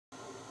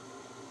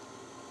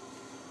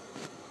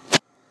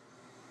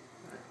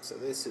So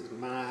this is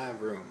my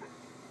room.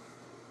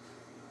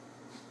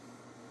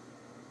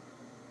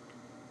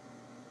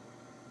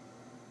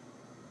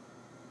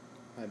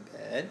 My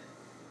bed.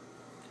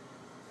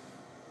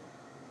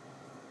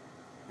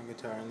 My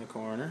guitar in the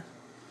corner.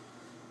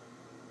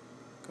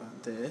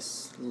 Got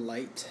this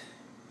light,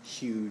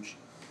 huge.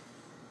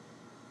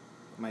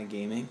 My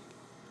gaming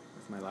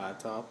with my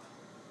laptop,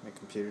 my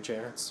computer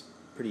chair. It's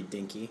pretty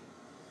dinky.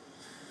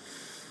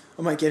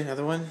 I might get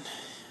another one.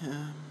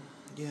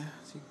 Yeah,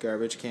 it's a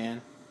garbage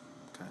can,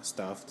 kind of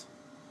stuffed.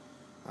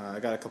 I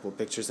got a couple of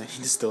pictures I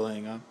need to still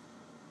hang up.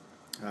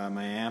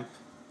 My amp,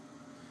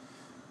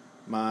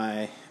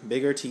 my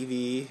bigger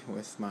TV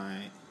with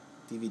my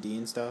DVD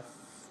and stuff,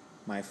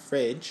 my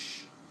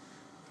fridge,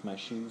 my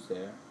shoes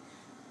there,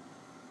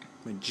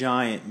 my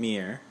giant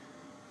mirror,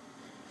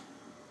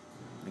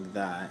 like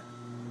that,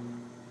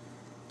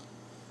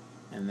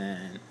 and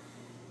then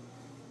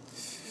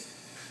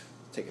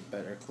take a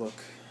better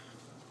look.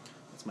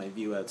 That's my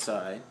view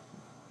outside.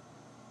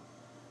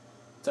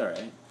 It's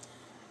alright.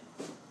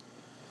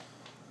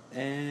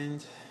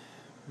 And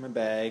my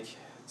bag,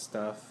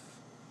 stuff,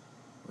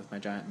 with my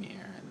giant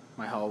mirror, and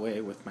my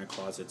hallway with my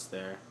closets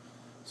there,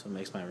 so it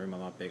makes my room a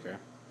lot bigger.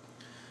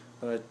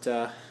 But,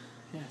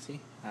 yeah, see,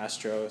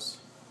 Astros,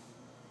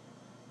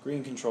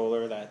 green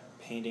controller, that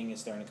painting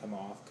is starting to come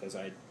off because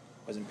I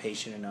wasn't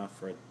patient enough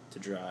for it to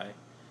dry.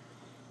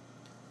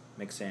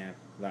 Mix amp,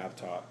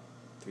 laptop,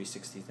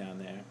 360 down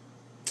there.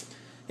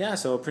 Yeah,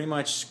 so pretty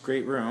much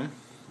great room,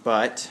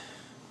 but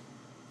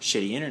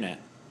shitty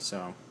internet.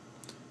 So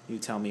you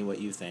tell me what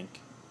you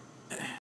think.